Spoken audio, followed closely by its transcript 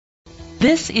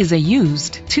This is a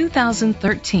used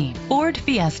 2013 Ford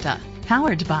Fiesta,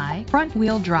 powered by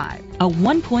front-wheel drive, a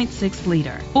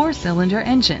 1.6-liter four-cylinder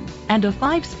engine, and a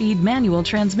 5-speed manual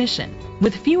transmission.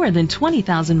 With fewer than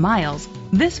 20,000 miles,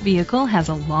 this vehicle has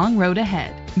a long road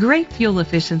ahead. Great fuel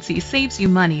efficiency saves you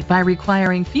money by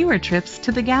requiring fewer trips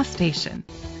to the gas station.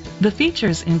 The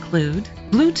features include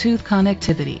Bluetooth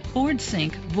connectivity, Ford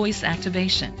Sync voice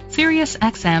activation, Sirius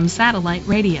XM satellite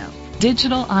radio,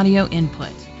 digital audio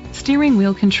input, steering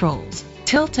wheel controls,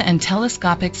 tilt and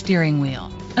telescopic steering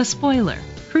wheel, a spoiler,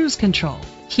 cruise control,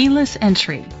 keyless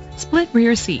entry, split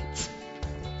rear seats.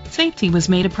 Safety was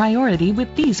made a priority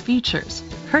with these features: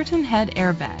 curtain head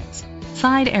airbags,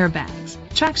 side airbags,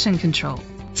 traction control,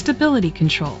 stability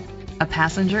control, a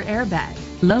passenger airbag,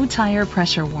 low tire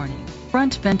pressure warning,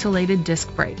 front ventilated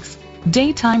disc brakes,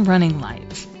 daytime running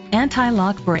lights,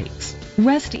 anti-lock brakes.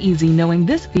 Rest easy knowing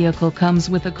this vehicle comes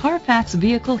with a Carfax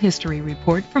Vehicle History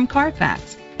Report from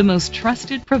Carfax, the most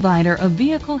trusted provider of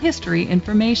vehicle history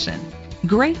information.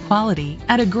 Great quality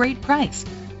at a great price.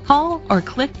 Call or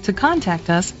click to contact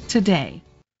us today.